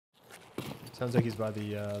Sounds like he's by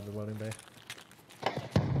the loading bay.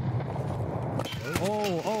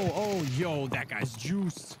 Oh, yo, that guy's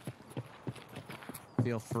juiced.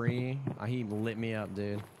 Feel free. He lit me up,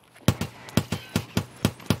 dude.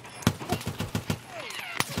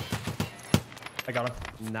 I got him.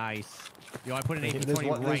 Nice. Yo, I put an There's AP-20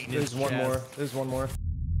 one, right in his there's one chest. more. There's one more.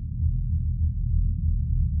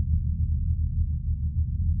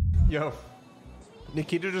 Yo,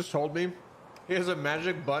 Nikita just told me he has a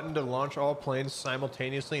magic button to launch all planes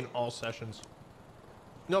simultaneously in all sessions.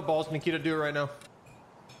 No balls, Nikita, do it right now.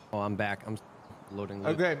 Oh, I'm back. I'm loading.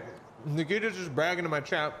 Loot. Okay, Nikita's just bragging in my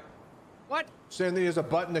chat. What? Saying that he has a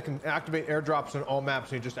button that can activate airdrops on all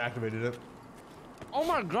maps, and he just activated it. Oh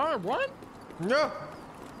my god, what? Yeah,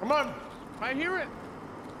 come on. I hear it.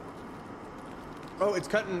 Oh, it's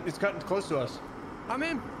cutting close to us. I'm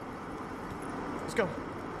in. Let's go.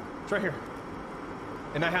 It's right here.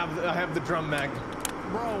 And I have the drum mag.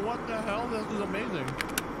 Bro, what the hell? This is amazing.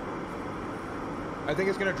 I think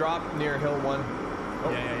it's gonna drop near hill 1.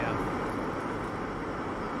 Oh. Yeah.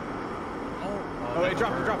 Oh, it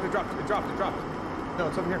dropped. No,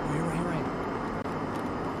 it's over here. Oh, you're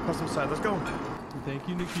right. Custom side. Let's go. Thank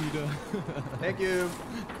you, Nikita. Thank you.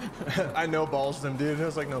 I no balls them, dude. I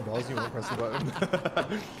was like, no balls. You won't press the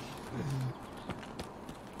button.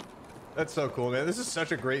 That's so cool, man. This is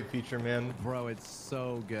such a great feature, man. Bro, it's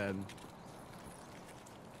so good.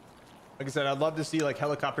 Like I said, I'd love to see like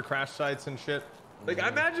helicopter crash sites and shit. Like, I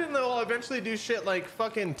imagine they'll eventually do shit like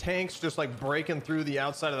fucking tanks just like breaking through the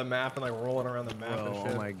outside of the map and like rolling around the map and shit.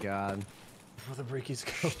 Oh my god. Before the breakies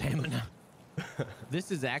go. Stamina.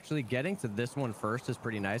 This is actually getting to this one first is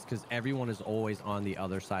pretty nice because everyone is always on the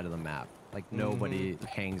other side of the map. Like nobody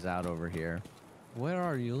hangs out over here. Where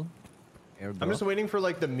are you? Airdrop? I'm just waiting for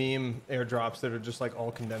like the meme airdrops that are just like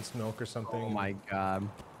all condensed milk or something. Oh my god.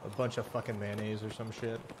 A bunch of fucking mayonnaise or some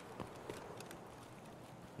shit.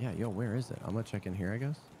 Yeah, yo, where is it? I'm gonna check in here, I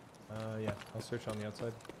guess. Yeah, I'll search on the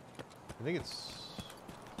outside. I think it's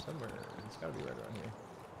somewhere. It's gotta be right around here.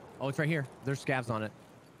 Oh, it's right here. There's scavs on it.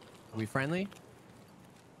 Are we friendly?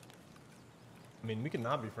 I mean, we can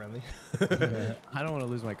not be friendly. I don't want to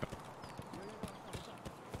lose my car.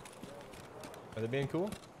 Are they being cool?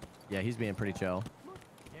 Yeah, he's being pretty chill.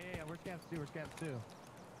 Yeah, we're scavs too.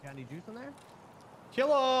 Got any juice in there?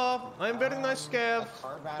 Hello, I'm very nice scav.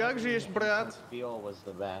 Как жизнь, брат? Feel was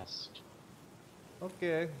the best.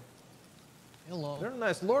 Okay. Hello. Very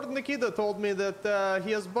nice. Lord Nikita told me that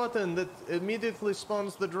he has a button that immediately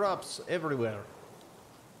spawns the drops everywhere.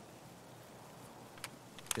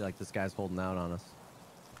 I feel like this guy's holding out on us.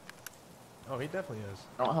 Oh, he definitely is.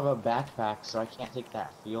 I don't have a backpack, so I can't take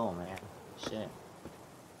that fuel, man. Shit.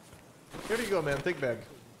 Here you go, man. Take bag.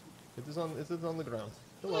 It is on the ground.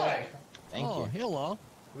 Hello. Thank you. Hello.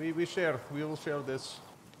 We share. We will share this.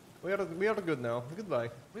 We are good now. Goodbye.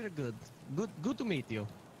 We're good. Good to meet you.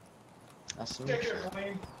 That's me.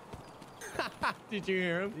 Did you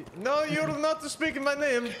hear him? No, you're not speaking my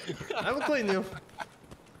name. I will clean you.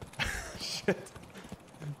 Shit.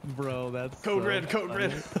 Bro, that's Code so red. Code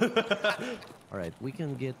funny. red. All right, we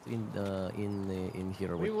can get in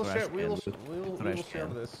here with We will trash share. We will can. share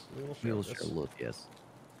can. this. We will We share will this. share loot, yes.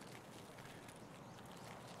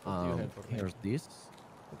 What do you have for me? Here's this.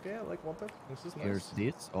 Okay, I like one thing. This is nice. Here's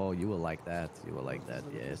this. Oh, you will like that. You will like that.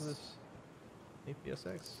 What Yes. is this?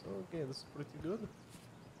 APSX. Okay, this is pretty good.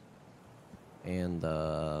 And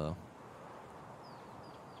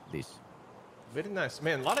this. Very nice,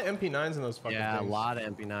 man. A lot of MP9s in those fucking Yeah, things. a lot of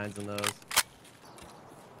MP9s in those.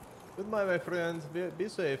 Goodbye, my friend. Be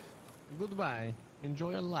safe. Goodbye.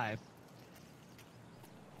 Enjoy your life.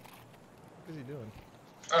 What is he doing?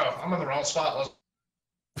 Oh, I'm in the wrong spot.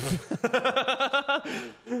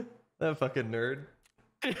 That fucking nerd.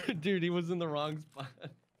 Dude, he was in the wrong spot.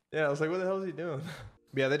 Yeah, I was like, what the hell is he doing?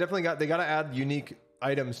 Yeah, they gotta add unique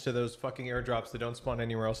items to those fucking airdrops that don't spawn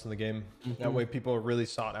anywhere else in the game. That way people are really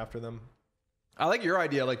sought after them. I like your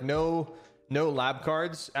idea, like no lab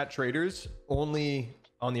cards at traders, only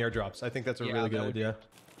on the airdrops. I think that's a really good idea.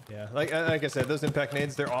 Yeah, like I said, those impact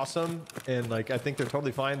nades, they're awesome, and like I think they're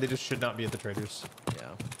totally fine. They just should not be at the traders.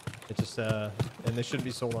 Yeah. It just and they shouldn't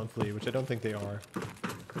be sold on Flea, which I don't think they are.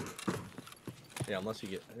 Yeah, unless you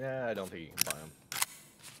get. Yeah, I don't think you can buy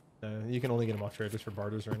them. You can only get them off traders for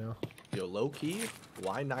barters right now. Yo, low key,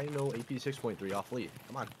 why 90 AP 6.3 off Fleet?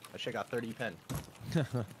 Come on, that shit got 30 pen.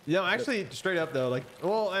 Yeah, actually, straight up though, like,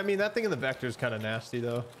 well, I mean, that thing in the vector is kind of nasty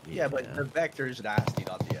though. Yeah, but the vector's nasty,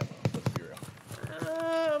 not the ammo. Let's be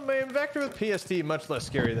real. Man, vector with PST much less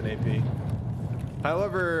scary than AP.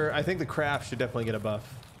 However, I think the craft should definitely get a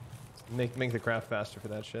buff. Make the craft faster for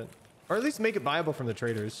that shit, or at least make it viable from the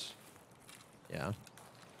traders. Yeah.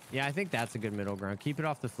 Yeah, I think that's a good middle ground. Keep it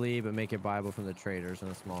off the flea, but make it viable from the traders in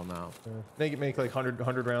a small amount. Make like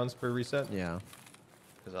 100 rounds per reset. Yeah.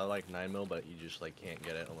 Because I like 9mm, but you just like can't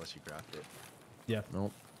get it unless you craft it. Yeah.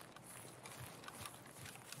 Nope.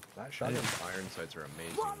 That shotgun iron sights are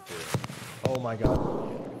amazing too. Oh my god.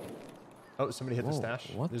 Oh, somebody hit the Whoa, stash.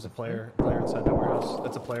 what There's the a player inside that warehouse.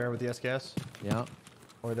 That's a player with the SKS. Yeah.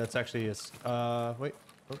 Or that's actually a wait.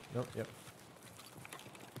 Oh, no, yep.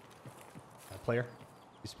 Player.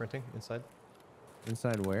 He's sprinting inside.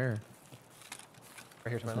 Inside where?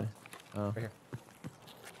 Right here to my left. Oh. Right here.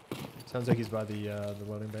 Sounds like he's by the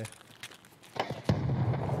loading bay.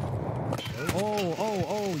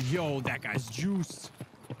 Oh, yo, that guy's juiced.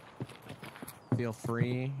 Feel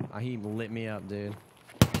free. He lit me up, dude.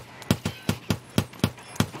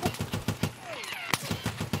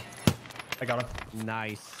 I got him.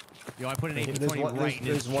 Nice. Yo, I put an There's AP-20 one, right in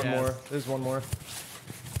his there's one chest. more. There's one more.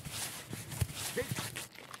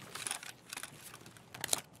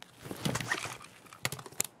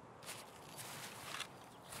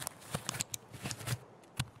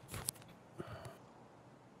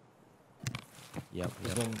 Yep.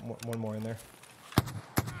 There's one more in there.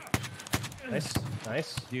 Nice,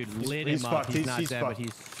 nice. Dude, He's- lit he's him up. fucked. He's not He's dead, but fucked.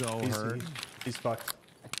 he's so hurt. He's fucked.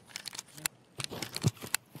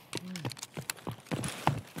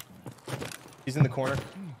 He's in the corner.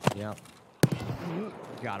 Yep.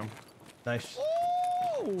 Got him. Nice.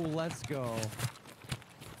 Oh, let's go.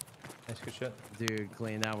 Nice, good shit. Dude,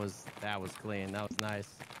 clean. That was clean. That was nice.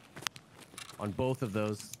 On both of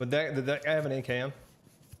those. But did that guy have an AKM?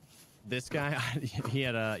 This guy, he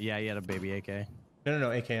had a baby AK. No,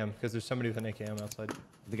 AKM, because there's somebody with an AKM outside.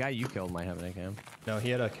 The guy you killed might have an AKM. No,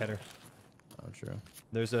 he had a Keter. Oh, true.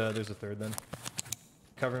 There's a third then.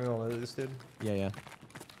 Covering all of this dude. Yeah.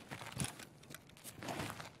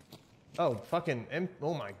 Oh, fucking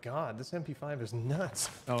oh my god, this MP5 is nuts.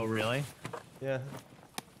 Oh, really? Yeah.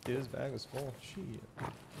 Dude, his bag was full. Shit.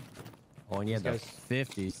 Oh, and you had the This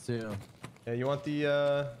 50s too. Yeah, you want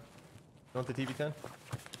the TV10?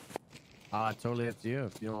 Totally up to you.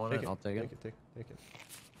 If you don't want it, I'll take it. Take it.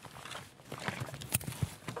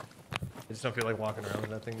 I just don't feel like walking around with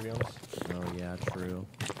that thing, to be honest. Oh yeah, true.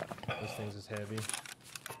 This thing's is heavy.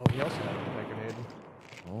 Oh, he also had a hand grenade.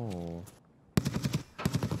 Oh.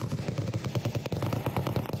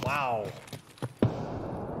 Wow.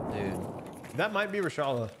 Dude. That might be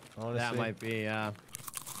Rashala, honestly. That might be,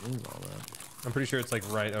 seems all that. I'm pretty sure it's like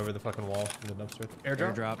right over the fucking wall in the dumpster.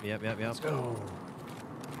 Airdrop? Airdrop, yep. Let's go.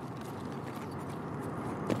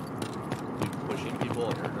 Dude, pushing people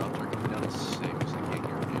and airdrops are coming down to 6. They can't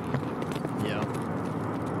hear anything. Yep.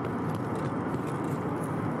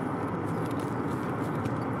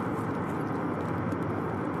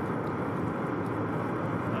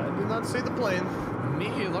 I did not see the plane. Me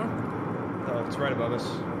either. Oh, it's right above us.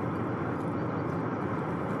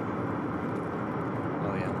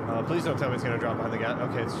 Oh yeah. Please don't tell me it's gonna drop behind the gate.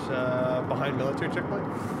 Okay, it's behind military checkpoint.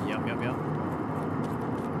 Yep.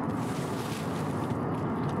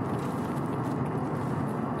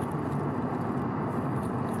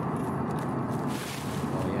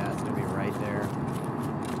 Oh yeah, it's gonna be right there.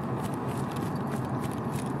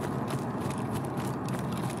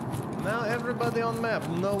 Now everybody on the map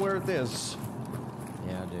will know where it is.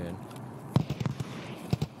 Yeah, dude.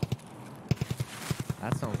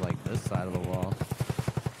 That sounds like this side of the wall.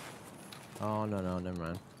 Oh no, never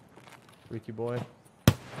mind. Freaky boy.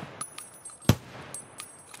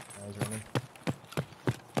 I was running.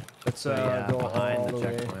 Let's Yeah, go behind all the the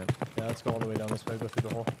way. checkpoint. Yeah, let's go all the way down this way. Go through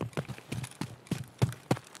the hole.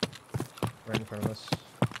 Right in front of us.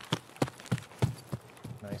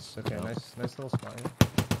 Nice. Okay, Yep. nice little spot.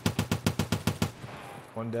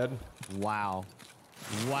 One dead. Wow,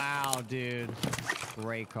 dude.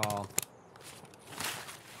 Great call.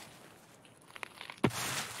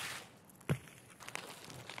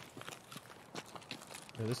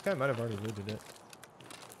 Yeah, this guy might have already looted it.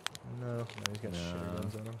 No, he's got No. shitty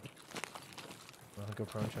guns on him. I'll go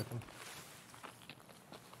prone check him.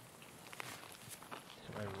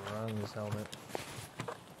 I run his helmet.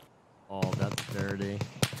 Oh, that's dirty.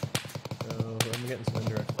 So I'm getting some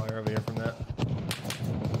indirect fire over here from that.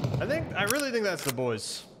 I really think that's the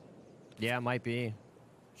boys. Yeah, it might be.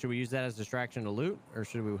 Should we use that as distraction to loot, or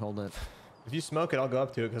should we hold it? If you smoke it, I'll go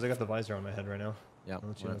up to it because I got the visor on my head right now. Yeah. I'll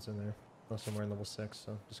let you know what's in there. Unless I'm wearing level 6,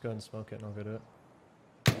 so just go ahead and smoke it and I'll go to it.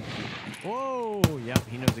 Whoa! Yep,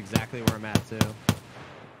 he knows exactly where I'm at too.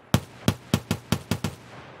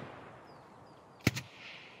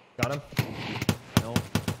 Got him. Nope.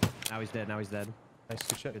 Now he's dead. Nice,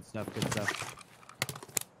 good shit. Good stuff.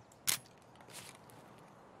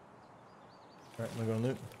 Alright, I'm gonna go and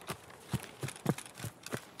loot.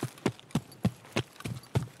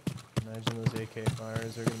 Imagine those AK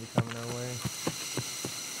fires are gonna be coming our way.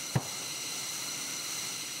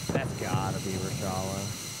 That's gotta be Rashala.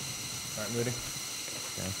 Alright, moving.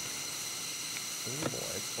 Okay. Oh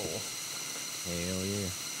boy, it's full. Hell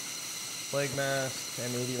yeah. Plague mask,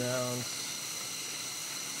 M80 rounds,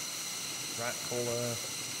 rat cola,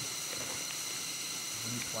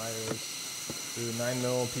 meat pliers, ooh,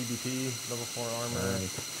 9mm PvP, level 4 armor.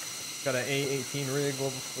 Nice. Got an A18 rig, level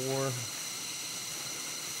 4.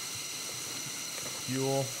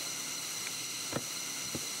 Fuel.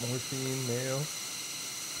 Morphine, mail.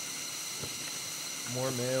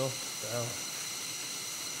 More mail. Wow.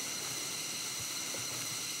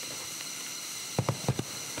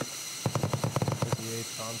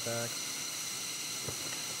 Contacts.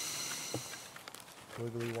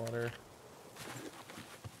 Wiggly water.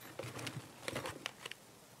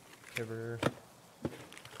 Kiver.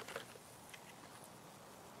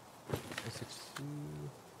 62.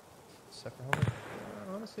 Separate helmet.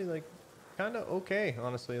 Honestly, like, kind of okay.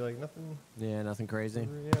 Honestly, like, nothing. Yeah, nothing crazy.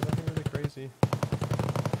 Yeah, nothing really crazy.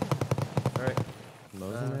 All right.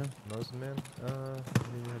 Mosin man? Mosin man.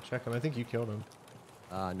 Let me check him. I think you killed him.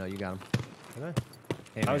 No, you got him. Did I?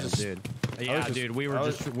 Hey, man, was just- dude. I Yeah, was just- dude. We I were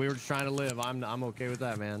was- just trying to live. I'm okay with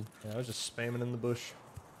that, man. Yeah, I was just spamming in the bush.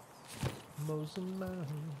 Mosin man.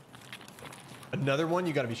 Another one?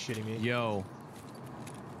 You gotta be shitting me. Yo.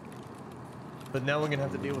 But now we're gonna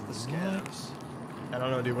have to deal with the scabs. I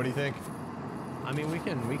don't know, dude. What do you think? I mean, we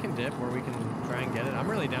can dip or we can try and get it. I'm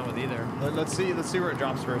really down with either. Let's see where it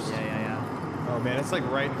drops first. Yeah. Oh man, it's like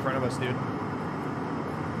right in front of us, dude.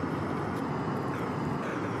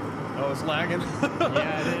 Oh, it's lagging.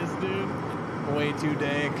 Yeah, it is, dude. Way too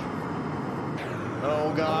dank.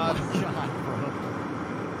 Oh god. Oh, God,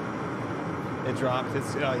 bro. It dropped.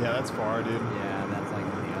 It's yeah, that's far, dude. Yeah, that's like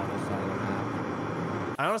on the other side of the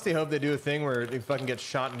map. I honestly hope they do a thing where it fucking gets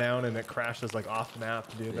shot down and it crashes like off map,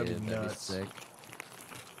 dude. That'd be nuts. sick.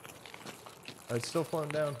 Oh, it's still floating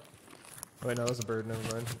down. Oh, wait, no, that was a bird.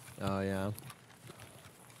 Never mind. Oh yeah.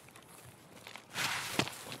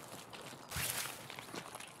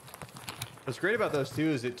 What's great about those too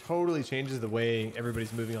is it totally changes the way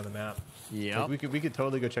everybody's moving on the map. Yeah. Like we could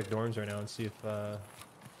totally go check dorms right now and see if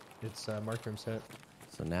it's marked room set.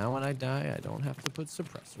 So now when I die, I don't have to put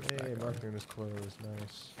suppressors Hey, back on. marked room is closed.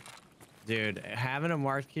 Nice. Dude, having a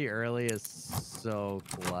mark key early is so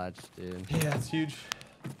clutch, dude. Yeah, it's huge.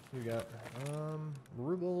 We got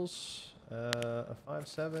rubles, a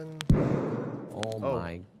 5.7. Oh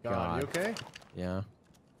my god. You okay? Yeah.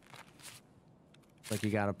 Like you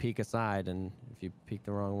gotta peek aside, and if you peek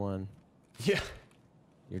the wrong one, Yeah.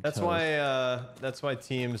 you're That's toast. why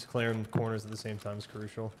teams clearing corners at the same time is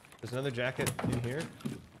crucial. There's another jacket in here.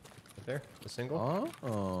 Right there, the single.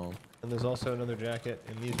 Oh. And there's also another jacket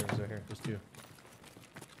in these rooms right here. There's two.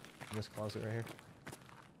 In this closet right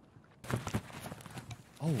here.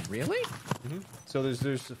 Oh, really? So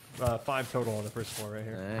there's 5 total on the first floor right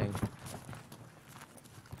here. Dang.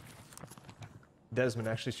 Desmond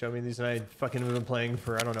actually showed me these, and I fucking been playing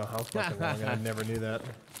for I don't know how fucking long, and I never knew that.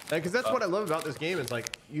 Because that's what I love about this game is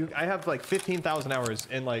like I have like 15,000 hours,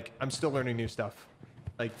 and like I'm still learning new stuff.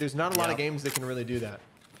 Like there's not a lot of games that can really do that.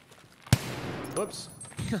 Whoops.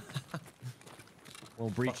 Well,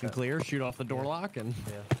 breach and clear, shoot off the door lock, and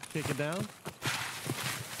kick it down.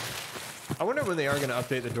 I wonder when they are going to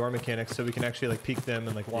update the door mechanics so we can actually like peek them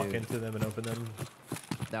and like walk Dude. into them and open them.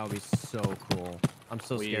 That would be so cool. I'm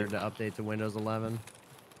so scared to update to Windows 11.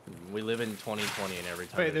 We live in 2020, and every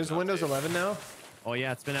time. Wait, there's an Windows update- 11 now? Oh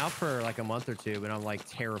yeah, it's been out for like a month or two, but I'm like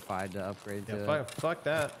terrified to upgrade to. Yeah, fuck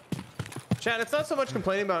that. Chad, it's not so much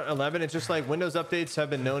complaining about 11. It's just like Windows updates have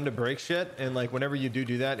been known to break shit, and like whenever you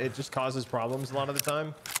do that, it just causes problems a lot of the time.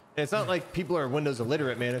 And it's not like people are Windows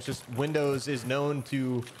illiterate, man. It's just Windows is known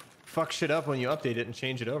to fuck shit up when you update it and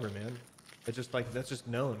change it over, man. It's just like that's just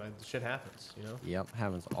known, man. Shit happens, you know. Yep,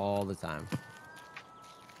 happens all the time.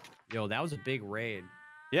 Yo, that was a big raid.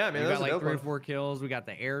 Yeah, man. We That got was a like dope 3 or one. 4 kills. We got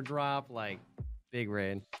the airdrop, like big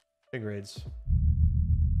raid. Big raids.